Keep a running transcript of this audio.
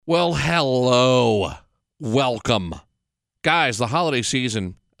Well, hello. Welcome. Guys, the holiday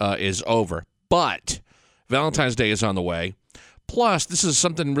season is over, but Valentine's Day is on the way. Plus, this is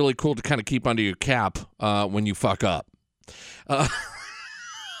something really cool to kind of keep under your cap when you fuck up. Well,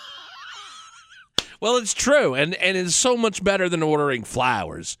 it's true, and it's so much better than ordering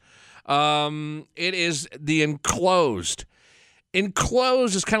flowers. It is the Enclosed.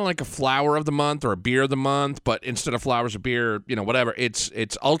 Enclosed is kind of like a flower of the month or a beer of the month, but instead of flowers or beer, whatever, it's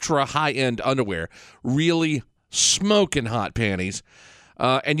ultra high-end underwear, really smoking hot panties,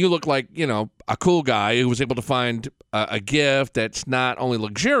 and you look like, a cool guy who was able to find a gift that's not only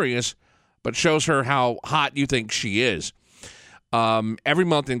luxurious, but shows her how hot you think she is. Every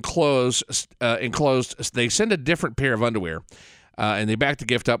month, Enclosed, they send a different pair of underwear, and they back the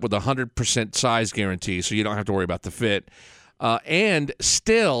gift up with a 100% size guarantee, so you don't have to worry about the fit. And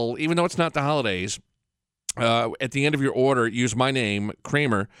still, even though it's not the holidays, at the end of your order, use my name,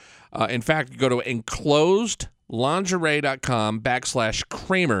 Kramer. In fact, you go to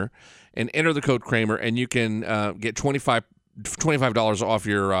enclosedlingerie.com/Kramer and enter the code Kramer, and you can get $25 off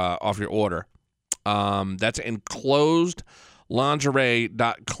your order. That's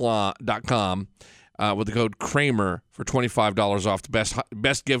enclosedlingerie.com with the code Kramer for $25 off. The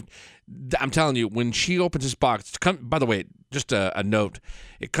best gift. I'm telling you, when she opens this box, by the way, just a note,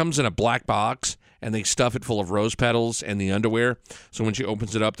 it comes in a black box, and they stuff it full of rose petals and the underwear. So when she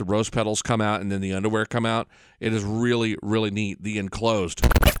opens it up, the rose petals come out, and then the underwear come out. It is really, really neat, the Enclosed.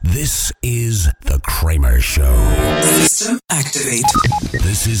 This is The Kramer Show. System activate.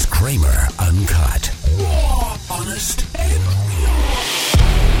 This is Kramer Uncut. Raw, honest, and real.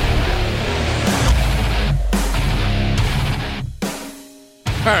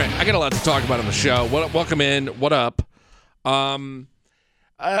 All right, I got a lot to talk about on the show. Welcome in. What up? One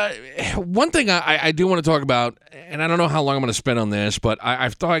thing I do want to talk about, and I don't know how long I'm going to spend on this, but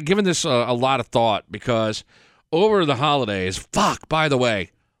I've given this a lot of thought because over the holidays, by the way,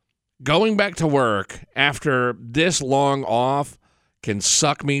 going back to work after this long off can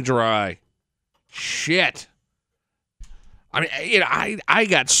suck me dry. Shit. I mean, I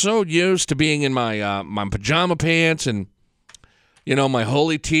got so used to being in my pajama pants and my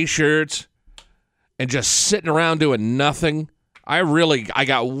holy T-shirts and just sitting around doing nothing. I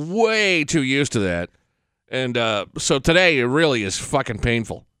got way too used to that. And so today it really is fucking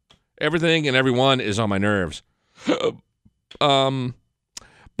painful. Everything and everyone is on my nerves.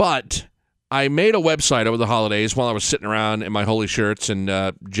 But I made a website over the holidays while I was sitting around in my holy shirts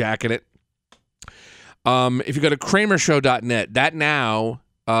and jacking it. If you go to kramershow.net, that now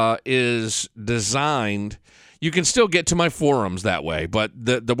is designed. You can still get to my forums that way, but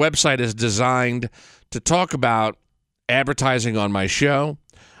the website is designed to talk about advertising on my show,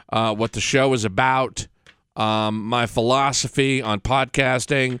 what the show is about, my philosophy on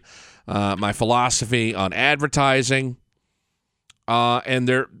podcasting, my philosophy on advertising, and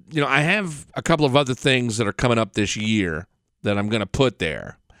I have a couple of other things that are coming up this year that I'm going to put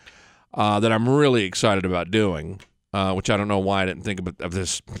there that I'm really excited about doing, which I don't know why I didn't think of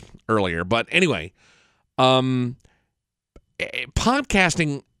this earlier, but anyway.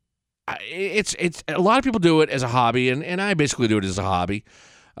 Podcasting, it's a lot of people do it as a hobby, and I basically do it as a hobby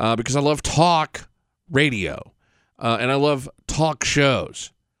because I love talk radio and I love talk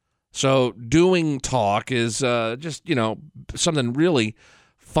shows. So doing talk is just something really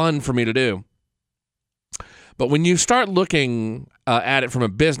fun for me to do. But when you start looking at it from a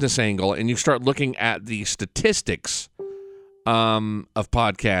business angle and you start looking at the statistics of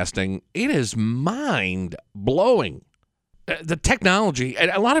podcasting, it is mind-blowing. The technology, and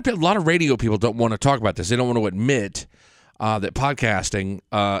a lot of radio people don't want to talk about this. They don't want to admit that podcasting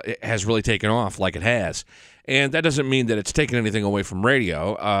has really taken off like it has. And that doesn't mean that it's taken anything away from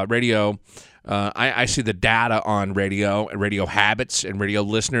radio. I see the data on radio and radio habits and radio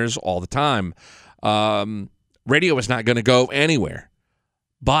listeners all the time. Radio is not going to go anywhere.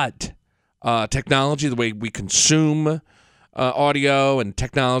 But technology, the way we consume audio and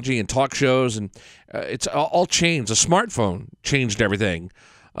technology and talk shows, and it's all changed. The smartphone changed everything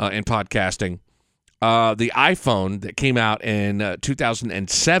in podcasting. The iPhone that came out in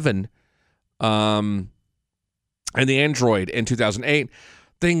 2007 and the Android in 2008,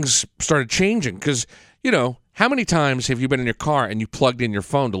 things started changing because, how many times have you been in your car and you plugged in your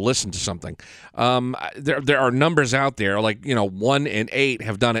phone to listen to something? There are numbers out there, like, 1 in 8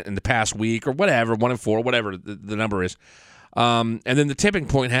 have done it in the past week or whatever, 1 in 4, whatever the number is. And then the tipping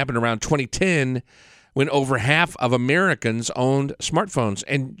point happened around 2010 when over half of Americans owned smartphones.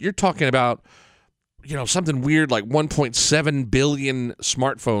 And you're talking about, something weird like 1.7 billion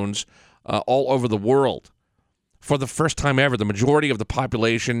smartphones all over the world. for the first time ever, the majority of the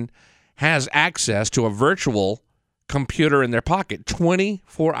population has access to a virtual computer in their pocket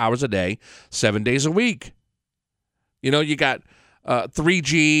 24 hours a day, 7 days a week. You got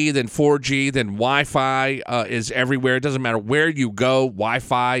 3G, then 4G, then Wi-Fi is everywhere. It doesn't matter where you go,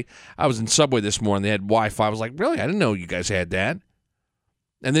 Wi-Fi. I was in Subway this morning. They had Wi-Fi. I was like, really? I didn't know you guys had that.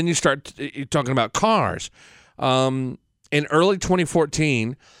 And then you're talking about cars. In early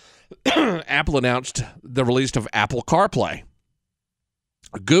 2014, Apple announced the release of Apple CarPlay.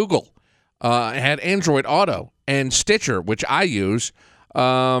 Google had Android Auto, and Stitcher, which I use,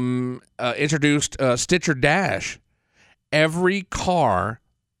 introduced Stitcher Dash. Every car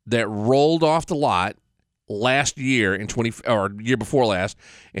that rolled off the lot last year or year before last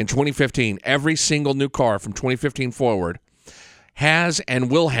in 2015, every single new car from 2015 forward has and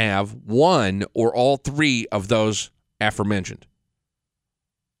will have one or all three of those aforementioned.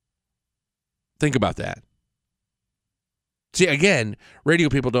 Think about that. See, again, radio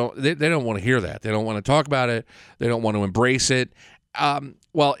people don't want to hear that. They don't want to talk about it. They don't want to embrace it.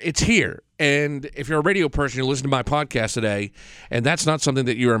 Well, it's here. And if you're a radio person, you're listening to my podcast today, and that's not something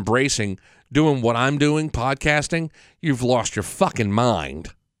that you're embracing, doing what I'm doing, podcasting, you've lost your fucking mind.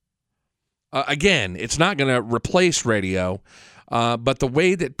 Again, it's not going to replace radio, but the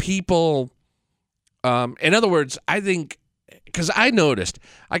way that people, in other words, I think, because I noticed,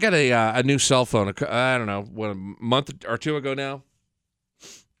 I got a new cell phone, I don't know, a month or two ago now,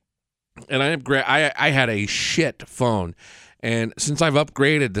 and I had a shit phone, and since I've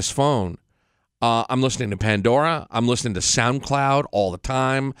upgraded this phone, I'm listening to Pandora. I'm listening to SoundCloud all the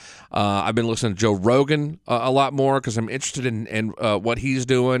time. I've been listening to Joe Rogan a lot more because I'm interested in what he's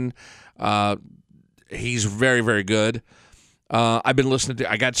doing. He's very, very good. I've been listening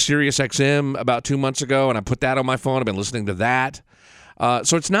to, I got Sirius XM about 2 months ago, and I put that on my phone. I've been listening to that.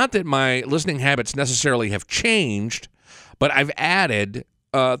 So it's not that my listening habits necessarily have changed, but I've added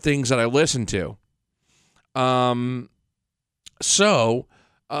things that I listen to.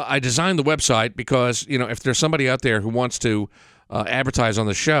 I designed the website because, if there's somebody out there who wants to advertise on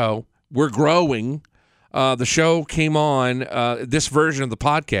the show, we're growing. The show came on, this version of the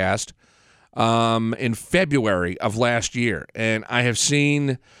podcast, in February of last year. And I have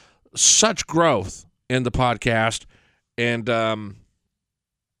seen such growth in the podcast, and I'm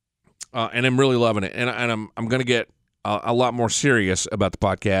really loving it. And I'm going to get a lot more serious about the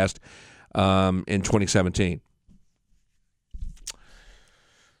podcast in 2017.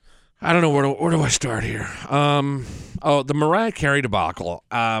 I don't know where do I start here. The Mariah Carey debacle.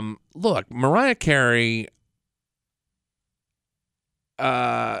 Look, Mariah Carey.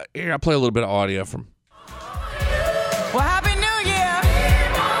 Here, I'll play a little bit of audio from. Well, Happy New Year.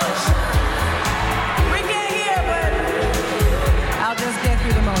 We can't hear, but I'll just get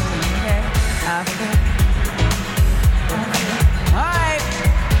through the moment, okay? All right.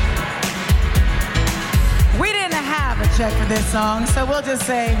 We didn't have a check for this song, so we'll just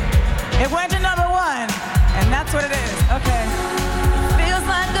say. It went to number one, and that's what it is. Okay. Feels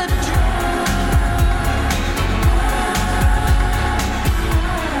like a dream.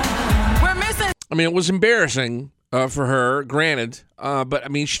 We're missing. I mean, it was embarrassing for her, granted, but I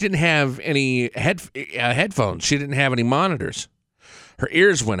mean, she didn't have any headphones. She didn't have any monitors. Her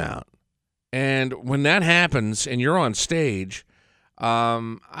ears went out, and when that happens, and you're on stage,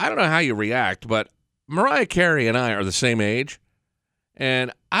 I don't know how you react, but Mariah Carey and I are the same age,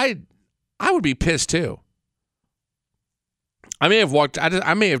 and I would be pissed too. I may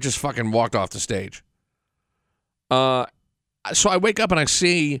have just fucking walked off the stage. So I wake up and I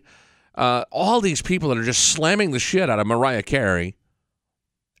see all these people that are just slamming the shit out of Mariah Carey,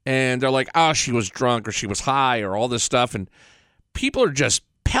 and they're like, "Oh, she was drunk or she was high or all this stuff," and people are just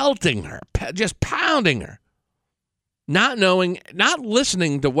pelting her, just pounding her, not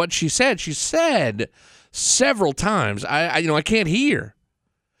listening to what she said. She said several times, "I can't hear."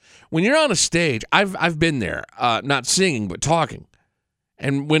 When you're on a stage, I've been there, not singing but talking,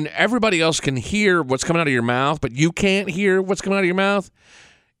 and when everybody else can hear what's coming out of your mouth, but you can't hear what's coming out of your mouth,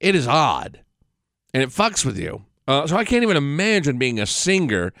 it is odd, and it fucks with you. So I can't even imagine being a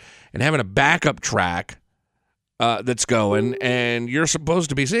singer and having a backup track that's going, and you're supposed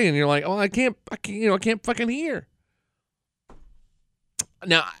to be singing. And you're like, "Oh, I can't fucking hear."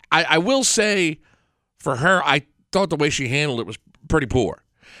 Now, I will say, for her, I thought the way she handled it was pretty poor.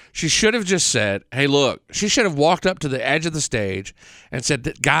 She should have just said, "Hey, look," she should have walked up to the edge of the stage and said,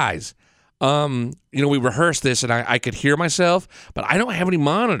 "Guys, we rehearsed this and I could hear myself, but I don't have any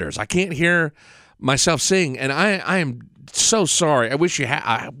monitors. I can't hear myself sing. And I am so sorry. I wish you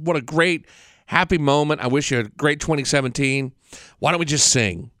had, what a great, happy moment. I wish you a great 2017. Why don't we just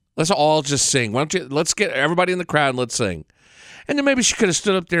sing?" Let's all just sing. Why don't you? Let's get everybody in the crowd and let's sing. And then maybe she could have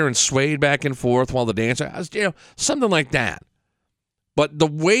stood up there and swayed back and forth while the dancer, something like that. But the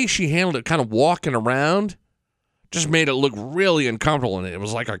way she handled it, kind of walking around, just made it look really uncomfortable, and it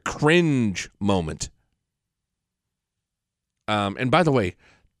was like a cringe moment. And by the way,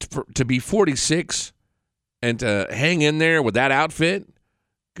 to be 46 and to hang in there with that outfit,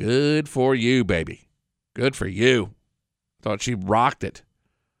 good for you, baby. Good for you. Thought she rocked it.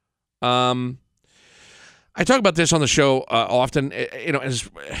 I talk about this on the show often.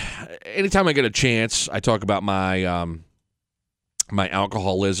 Anytime I get a chance, I talk about my my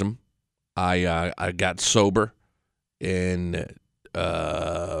alcoholism. I got sober in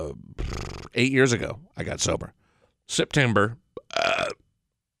 8 years ago. I got sober. September,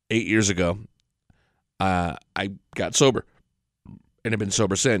 8 years ago, I got sober and have been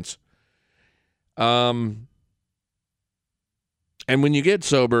sober since. And when you get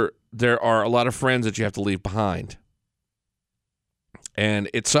sober, there are a lot of friends that you have to leave behind. And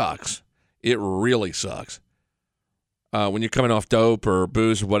it sucks. It really sucks. When you're coming off dope or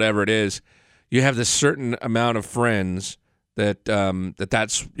booze or whatever it is, you have this certain amount of friends that's what,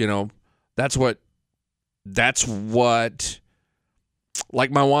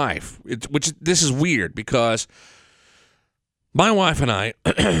 like my wife, which this is weird because my wife and I,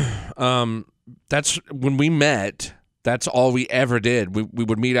 that's when we met. That's all we ever did. We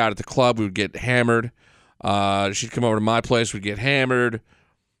would meet out at the club. We would get hammered. She'd come over to my place. We'd get hammered.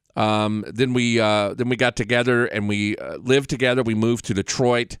 Then we got together and we lived together. We moved to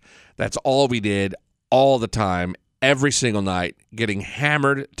Detroit. That's all we did all the time, every single night, getting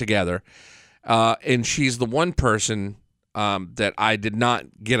hammered together. And she's the one person that I did not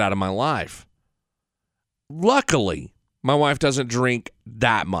get out of my life. Luckily, my wife doesn't drink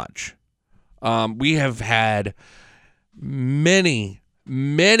that much. We have had many,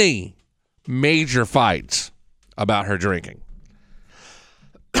 many major fights about her drinking.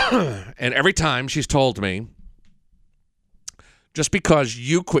 And every time she's told me, just because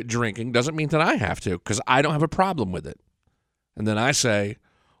you quit drinking doesn't mean that I have to, because I don't have a problem with it. And then I say,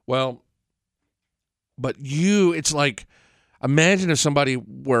 well, but it's like, imagine if somebody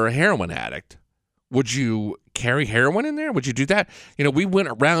were a heroin addict. Would you carry heroin in there? Would you do that? We went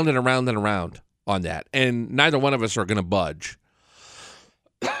around and around and around on that, and neither one of us are going to budge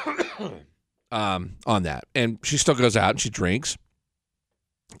on that. And she still goes out and she drinks.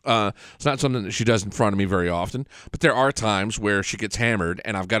 It's not something that she does in front of me very often, but there are times where she gets hammered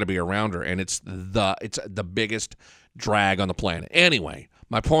and I've got to be around her, and it's the biggest drag on the planet. Anyway,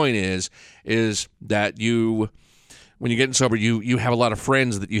 my point is that when you're getting sober, you have a lot of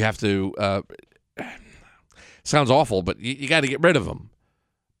friends that you have to, sounds awful, but you got to get rid of them.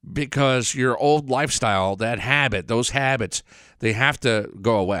 Because your old lifestyle, those habits, they have to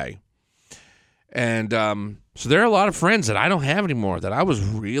go away. And so there are a lot of friends that I don't have anymore that I was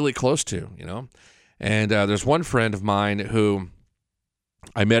really close to, And there's one friend of mine who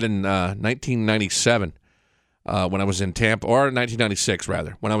I met in 1997 when I was in Tampa, or 1996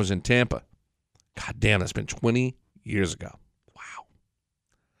 rather, when I was in Tampa. God damn, that's been 20 years ago. Wow.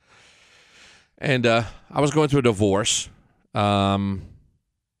 And I was going through a divorce.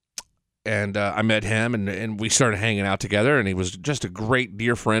 And I met him, and we started hanging out together, and he was just a great,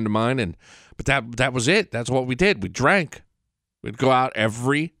 dear friend of mine. But that was it. That's what we did. We drank. We'd go out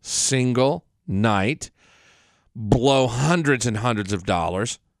every single night, blow hundreds and hundreds of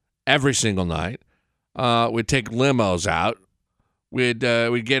dollars every single night. We'd take limos out. We'd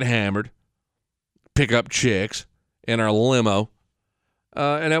get hammered, pick up chicks in our limo,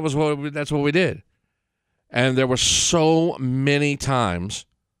 and that's what we did. And there were so many times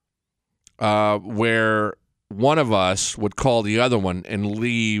where one of us would call the other one and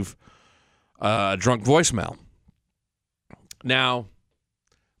leave a drunk voicemail. Now,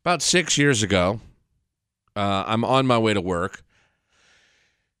 about 6 years ago, I'm on my way to work,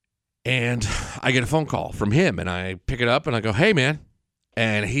 and I get a phone call from him, and I pick it up, and I go, "Hey, man."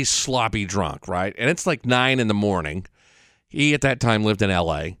 And he's sloppy drunk, right? And it's like 9 a.m. He, at that time, lived in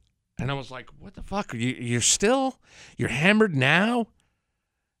L.A., and I was like, what the fuck? You're hammered now?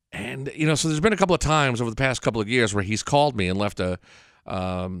 And, so there's been a couple of times over the past couple of years where he's called me and left a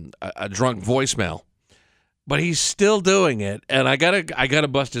drunk voicemail, but he's still doing it. And I gotta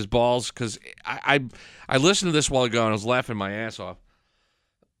bust his balls, because I listened to this while ago and I was laughing my ass off.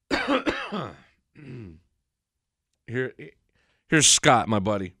 Here's Scott, my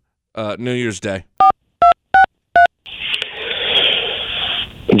buddy, New Year's Day.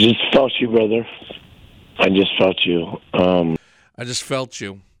 I just felt you, brother. I just felt you. I just felt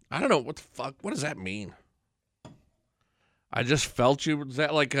you. I don't know what the fuck. What does that mean? I just felt you. Was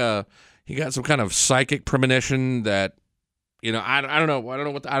that like he got some kind of psychic premonition that, you know, I don't know. I don't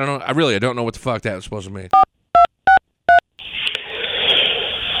know what, I don't know. I don't know what the fuck that was supposed to mean.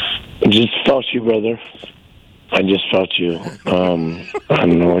 I just felt you, brother. I just felt you. I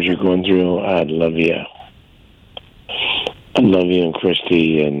don't know what you're going through. I love you. I love you and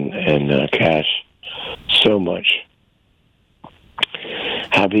Christy and Cash so much.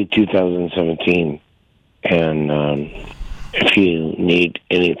 Happy 2017. And if you need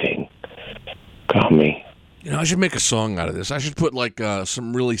anything, call me. You know, I should make a song out of this. I should put like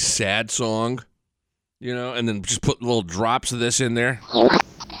some really sad song, you know, and then just put little drops of this in there.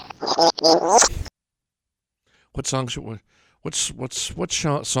 What song should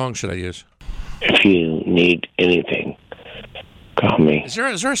song should I use? If you need anything, call me. Is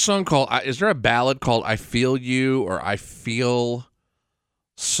there a song called? Is there a ballad called "I Feel You" or "I Feel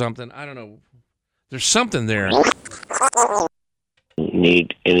something"? I don't know. There's something there.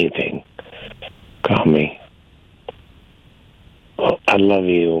 Need anything, call me. Well, I love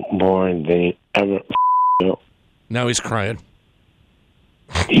you more than you ever. Now he's crying.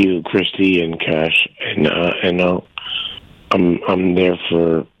 You, Christy, and Cash, and I'm there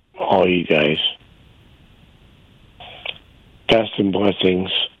for all you guys. Best and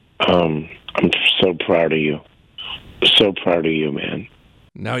blessings. I'm so proud of you. So proud of you, man.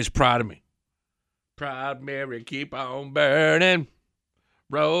 Now he's proud of me. Proud Mary, keep on burning,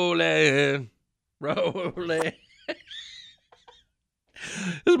 rolling, rolling.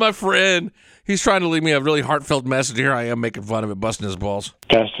 This is my friend. He's trying to leave me a really heartfelt message. Here I am making fun of it, busting his balls.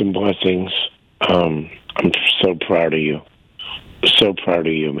 Best and blessings. I'm so proud of you. So proud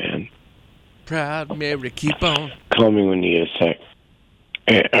of you, man. Proud Mary, keep on. Call me when you get a sec.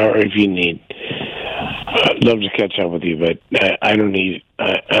 Or if you need. I'd love to catch up with you, but I don't need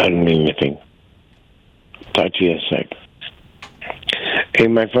anything. Talk to you in a sec. Hey,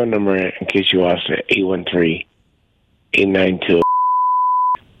 my phone number, in case you lost it, 813-892.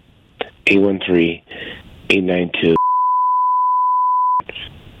 813-892.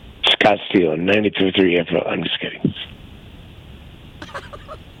 Scott Steele, 93.3 April. I'm just kidding.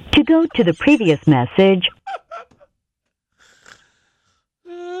 To go to the previous message.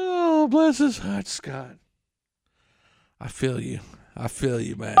 Oh, bless his heart, Scott. I feel you. I feel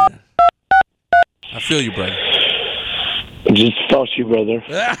you, man. I feel you, brother. I just felt you, brother.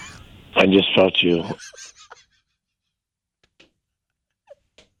 I just felt you.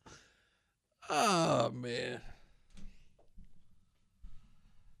 Oh, man.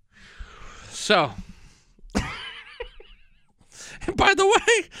 So, and by the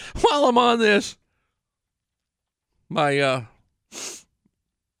way, while I'm on this, my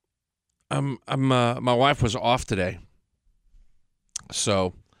my wife was off today,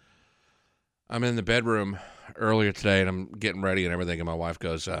 so I'm in the bedroom earlier today, and I'm getting ready and everything, and my wife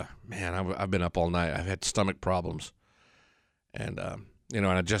goes, "Man, I've been up all night. I've had stomach problems," and you know,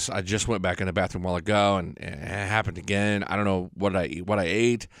 and I just went back in the bathroom a while ago, and it happened again. I don't know what I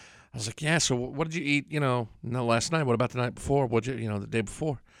ate. I was like, yeah, so what did you eat, you know, not last night? What about the night before? What'd you know, the day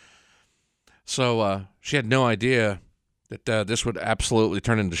before? So she had no idea that this would absolutely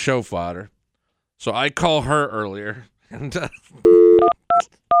turn into show fodder. So I call her earlier, and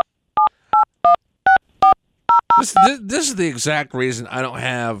this is the exact reason I don't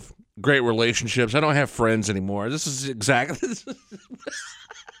have great relationships. I don't have friends anymore. This is exactly...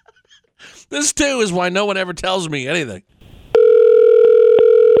 This, too, is why no one ever tells me anything.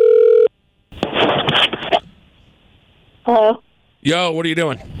 Hello. Yo, what are you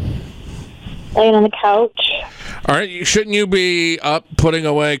doing? Laying on the couch. All right, shouldn't you be up putting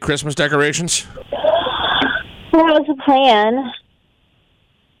away Christmas decorations? Well, that was the plan,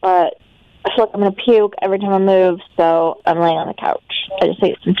 but I feel like I'm going to puke every time I move, so I'm laying on the couch. I just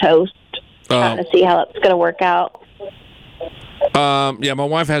ate some toast, trying to see how that's going to work out. Yeah, my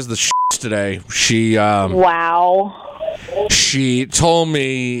wife has the shits today. She Wow. She told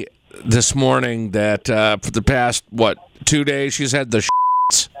me this morning that for the past 2 days she's had the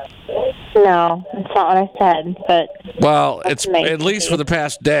shits. No, that's not what I said, but... Well, it's at least for the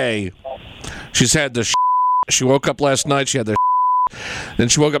past day she's had the shits. She woke up last night, she had the shits. Then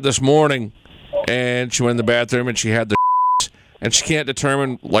she woke up this morning and she went in the bathroom and she had the shits. And she can't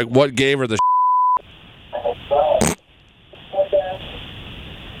determine like what gave her the shits.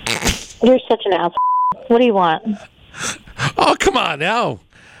 You're such an asshole. What do you want? Oh, come on now.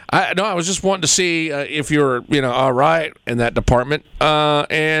 I was just wanting to see if you're, you know, all right in that department,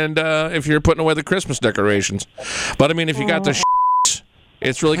 and if you're putting away the Christmas decorations. But I mean, if you got the shits,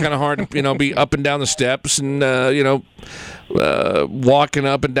 It's really kind of hard to, be up and down the steps and, walking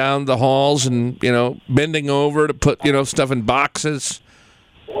up and down the halls and, bending over to put, stuff in boxes.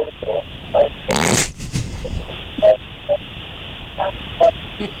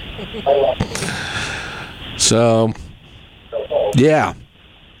 So, yeah.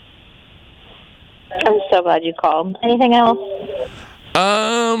 I'm so glad you called. Anything else?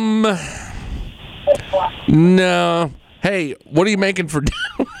 No. Hey, what are you making for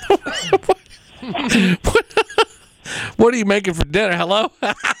dinner? What are you making for dinner? Hello?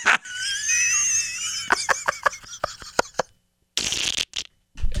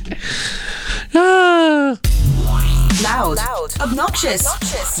 Loud,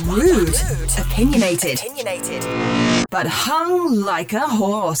 obnoxious, rude, opinionated, but hung like a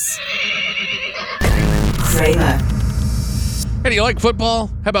horse. Kramer. Hey, do you like football?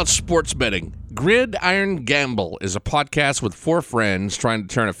 How about sports betting? Gridiron Gamble is a podcast with four friends trying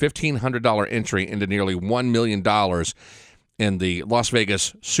to turn a $1,500 entry into nearly $1 million in the Las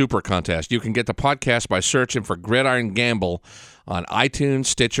Vegas Super Contest. You can get the podcast by searching for Gridiron Gamble on iTunes,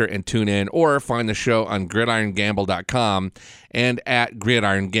 Stitcher, and TuneIn, or find the show on gridirongamble.com and at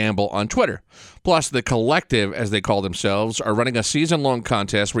Gridiron Gamble on Twitter. Plus, the Collective, as they call themselves, are running a season-long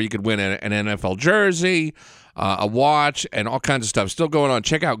contest where you could win an NFL jersey, a watch, and all kinds of stuff. Still going on.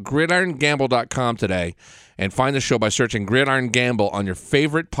 Check out gridirongamble.com today and find the show by searching Gridiron Gamble on your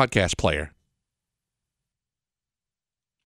favorite podcast player.